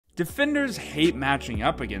Defenders hate matching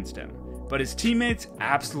up against him, but his teammates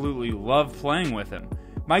absolutely love playing with him.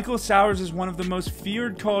 Michael Sowers is one of the most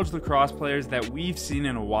feared college lacrosse players that we've seen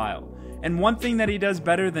in a while, and one thing that he does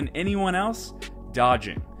better than anyone else,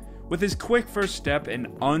 dodging. With his quick first step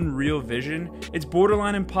and unreal vision, it's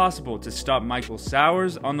borderline impossible to stop Michael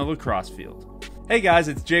Sowers on the lacrosse field. Hey guys,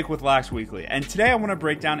 it's Jake with Lax Weekly, and today I want to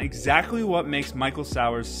break down exactly what makes Michael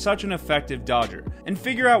Sowers such an effective dodger, and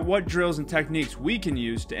figure out what drills and techniques we can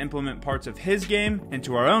use to implement parts of his game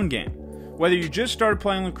into our own game. Whether you just started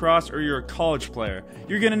playing lacrosse or you're a college player,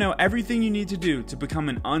 you're going to know everything you need to do to become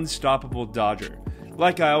an unstoppable dodger.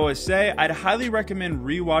 Like I always say, I'd highly recommend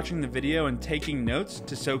re-watching the video and taking notes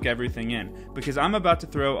to soak everything in, because I'm about to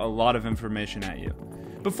throw a lot of information at you.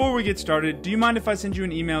 Before we get started, do you mind if I send you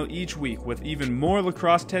an email each week with even more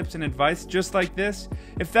lacrosse tips and advice just like this?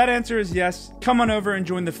 If that answer is yes, come on over and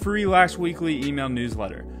join the free Lax Weekly email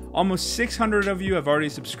newsletter. Almost 600 of you have already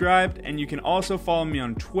subscribed, and you can also follow me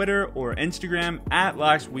on Twitter or Instagram at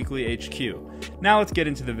LaxWeeklyHQ. Now let's get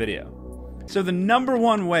into the video. So the number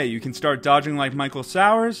one way you can start dodging like Michael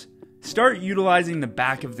Sowers, start utilizing the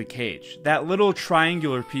back of the cage, that little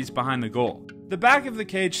triangular piece behind the goal. The back of the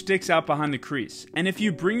cage sticks out behind the crease, and if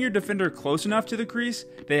you bring your defender close enough to the crease,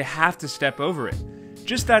 they have to step over it.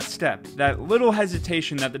 Just that step, that little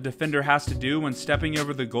hesitation that the defender has to do when stepping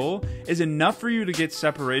over the goal, is enough for you to get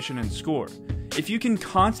separation and score. If you can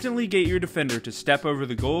constantly get your defender to step over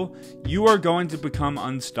the goal, you are going to become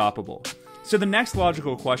unstoppable. So the next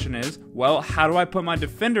logical question is, well, how do I put my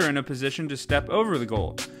defender in a position to step over the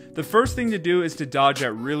goal? The first thing to do is to dodge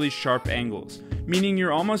at really sharp angles, meaning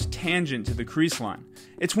you're almost tangent to the crease line.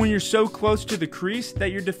 It's when you're so close to the crease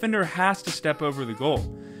that your defender has to step over the goal.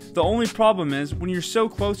 The only problem is, when you're so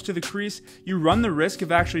close to the crease, you run the risk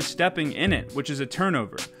of actually stepping in it, which is a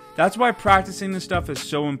turnover. That's why practicing this stuff is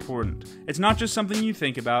so important. It's not just something you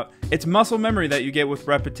think about, it's muscle memory that you get with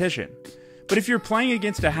repetition. But if you're playing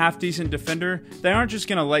against a half-decent defender, they aren't just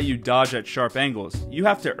going to let you dodge at sharp angles. You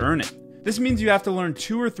have to earn it. This means you have to learn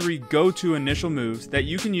 2 or 3 go-to initial moves that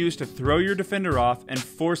you can use to throw your defender off and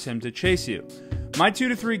force him to chase you. My 2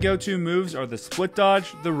 to 3 go-to moves are the split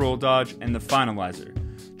dodge, the roll dodge, and the finalizer.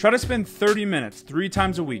 Try to spend 30 minutes 3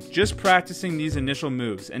 times a week just practicing these initial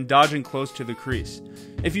moves and dodging close to the crease.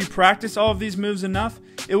 If you practice all of these moves enough,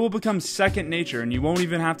 it will become second nature and you won't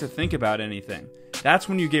even have to think about anything. That's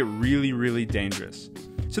when you get really dangerous.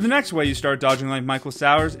 So the next way you start dodging like Michael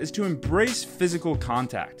Sowers is to embrace physical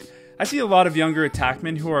contact. I see a lot of younger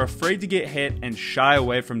attackmen who are afraid to get hit and shy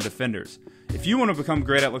away from defenders. If you want to become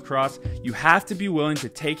great at lacrosse, you have to be willing to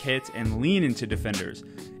take hits and lean into defenders.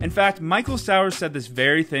 In fact, Michael Sowers said this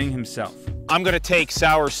very thing himself. I'm going to take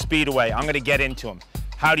Sowers' speed away. I'm going to get into him.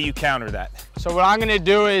 How do you counter that? So what I'm going to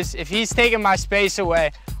do is, if he's taking my space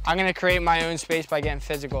away, I'm going to create my own space by getting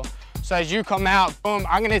physical. So as you come out, boom,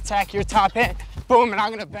 I'm going to attack your top hit, boom, and I'm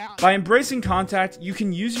going to bounce. By embracing contact, you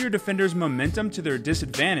can use your defender's momentum to their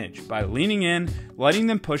disadvantage by leaning in, letting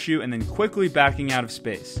them push you, and then quickly backing out of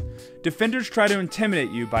space. Defenders try to intimidate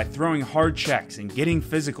you by throwing hard checks and getting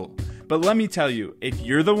physical. But let me tell you, if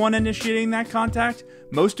you're the one initiating that contact,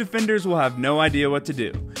 most defenders will have no idea what to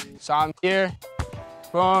do. So I'm here,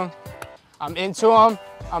 boom, I'm into him,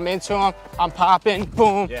 I'm popping,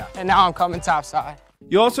 boom, and now I'm coming topside.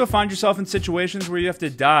 You'll also find yourself in situations where you have to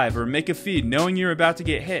dive or make a feed knowing you're about to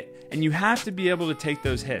get hit, and you have to be able to take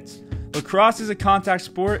those hits. Lacrosse is a contact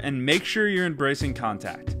sport, and make sure you're embracing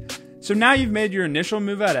contact. So now you've made your initial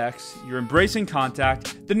move at X, you're embracing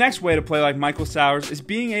contact. The next way to play like Michael Sowers is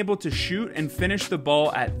being able to shoot and finish the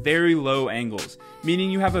ball at very low angles, meaning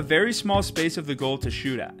you have a very small space of the goal to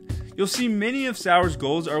shoot at. You'll see many of Sowers'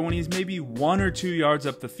 goals are when he's maybe 1 or 2 yards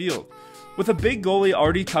up the field. With a big goalie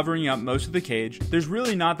already covering up most of the cage, there's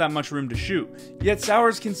really not that much room to shoot. Yet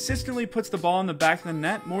Sowers consistently puts the ball in the back of the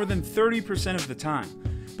net more than 30% of the time.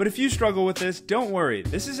 But if you struggle with this, don't worry.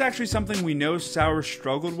 This is actually something we know Sowers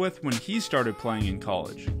struggled with when he started playing in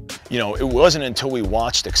college. You know, it wasn't until we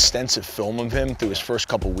watched extensive film of him through his first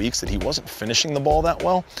couple weeks that he wasn't finishing the ball that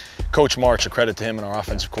well. Coach March, a credit to him and our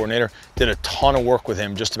offensive coordinator, did a ton of work with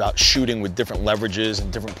him just about shooting with different leverages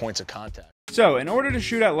and different points of contact. So, in order to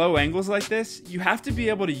shoot at low angles like this, you have to be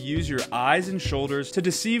able to use your eyes and shoulders to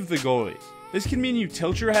deceive the goalie. This can mean you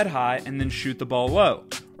tilt your head high and then shoot the ball low.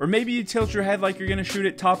 Or maybe you tilt your head like you're going to shoot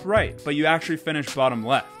it top right, but you actually finish bottom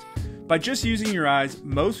left. By just using your eyes,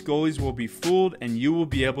 most goalies will be fooled and you will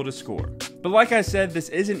be able to score. But like I said, this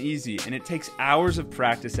isn't easy and it takes hours of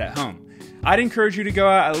practice at home. I'd encourage you to go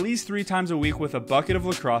out at least 3 times a week with a bucket of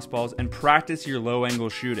lacrosse balls and practice your low angle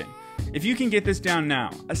shooting. If you can get this down now,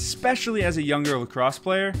 especially as a younger lacrosse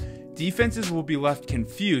player, defenses will be left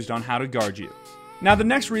confused on how to guard you. Now, the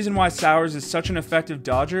next reason why Sowers is such an effective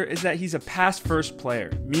dodger is that he's a pass-first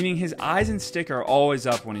player, meaning his eyes and stick are always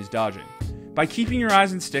up when he's dodging. By keeping your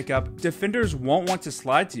eyes and stick up, defenders won't want to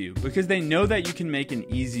slide to you because they know that you can make an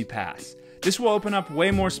easy pass. This will open up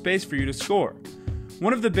way more space for you to score.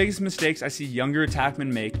 One of the biggest mistakes I see younger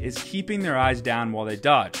attackmen make is keeping their eyes down while they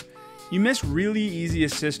dodge. You miss really easy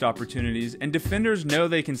assist opportunities, and defenders know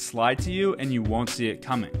they can slide to you and you won't see it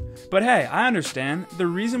coming. But hey, I understand. The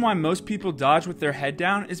reason why most people dodge with their head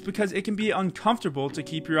down is because it can be uncomfortable to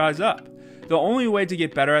keep your eyes up. The only way to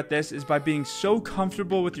get better at this is by being so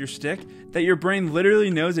comfortable with your stick that your brain literally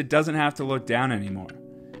knows it doesn't have to look down anymore.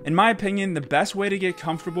 In my opinion, the best way to get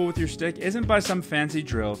comfortable with your stick isn't by some fancy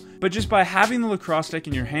drill, but just by having the lacrosse stick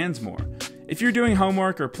in your hands more. If you're doing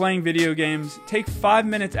homework or playing video games, take 5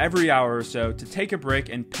 minutes every hour or so to take a break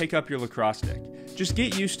and pick up your lacrosse stick. Just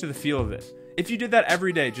get used to the feel of it. If you did that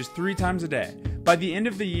every day, just 3 times a day, by the end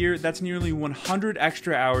of the year, that's nearly 100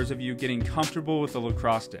 extra hours of you getting comfortable with the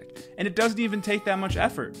lacrosse stick, and it doesn't even take that much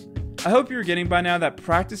effort. I hope you're getting by now that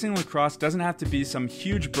practicing lacrosse doesn't have to be some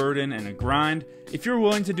huge burden and a grind. If you're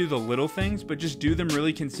willing to do the little things, but just do them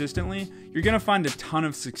really consistently, you're going to find a ton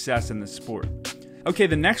of success in this sport. Okay,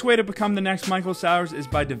 the next way to become the next Michael Sowers is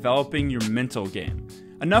by developing your mental game.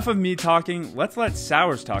 Enough of me talking, let's let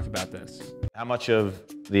Sowers talk about this. How much of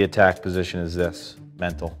the attack position is this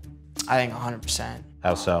mental? I think 100%.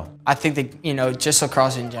 How so? I think that, just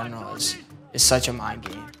lacrosse in general is such a mind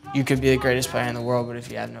game. You could be the greatest player in the world, but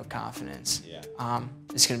if you have no confidence,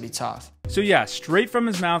 it's going to be tough. So yeah, straight from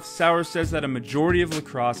his mouth, Sowers says that a majority of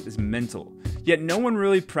lacrosse is mental. Yet no one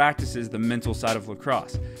really practices the mental side of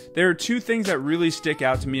lacrosse. There are 2 things that really stick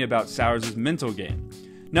out to me about Sowers' mental game.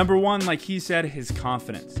 Number 1, like he said, his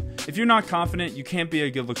confidence. If you're not confident, you can't be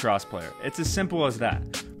a good lacrosse player. It's as simple as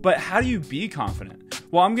that. But how do you be confident?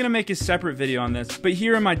 Well, I'm going to make a separate video on this, but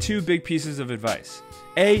here are my 2 big pieces of advice.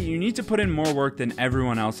 A, you need to put in more work than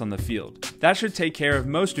everyone else on the field. That should take care of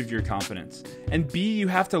most of your confidence. And B, you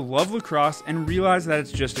have to love lacrosse and realize that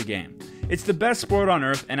it's just a game. It's the best sport on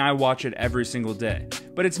earth and I watch it every single day.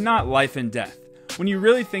 But it's not life and death. When you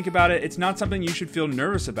really think about it, it's not something you should feel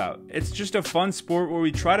nervous about. It's just a fun sport where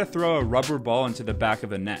we try to throw a rubber ball into the back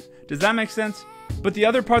of a net. Does that make sense? But the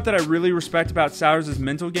other part that I really respect about Sowers'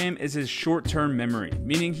 mental game is his short-term memory,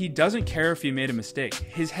 meaning he doesn't care if he made a mistake.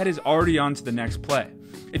 His head is already on to the next play.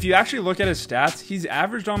 If you actually look at his stats, he's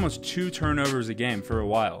averaged almost 2 turnovers a game for a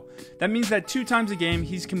while. That means that 2 times a game,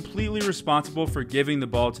 he's completely responsible for giving the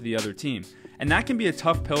ball to the other team. And that can be a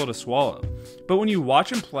tough pill to swallow. But when you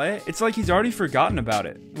watch him play, it's like he's already forgotten about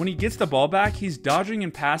it. When he gets the ball back, he's dodging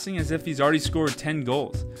and passing as if he's already scored 10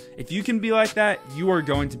 goals. If you can be like that, you are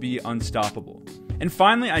going to be unstoppable. And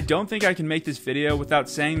finally, I don't think I can make this video without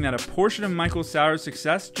saying that a portion of Michael Sowers'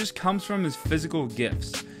 success just comes from his physical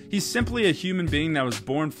gifts. He's simply a human being that was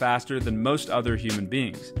born faster than most other human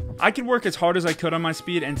beings. I could work as hard as I could on my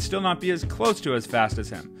speed and still not be as close to as fast as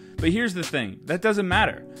him. But here's the thing, that doesn't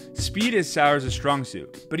matter. Speed is Sowers' strong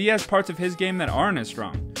suit, but he has parts of his game that aren't as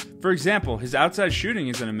strong. For example, his outside shooting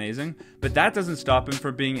isn't amazing, but that doesn't stop him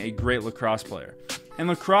from being a great lacrosse player. In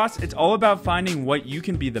lacrosse, it's all about finding what you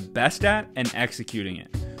can be the best at and executing it.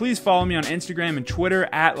 Please follow me on Instagram and Twitter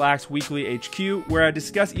at Lax Weekly HQ, where I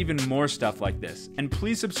discuss even more stuff like this. And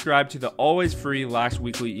please subscribe to the always free Lax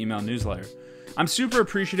Weekly email newsletter. I'm super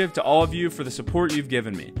appreciative to all of you for the support you've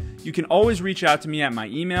given me. You can always reach out to me at my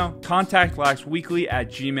email,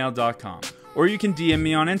 contactlaxweekly@gmail.com, or you can DM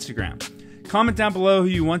me on Instagram. Comment down below who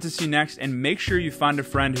you want to see next, and make sure you find a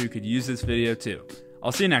friend who could use this video too.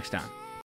 I'll see you next time.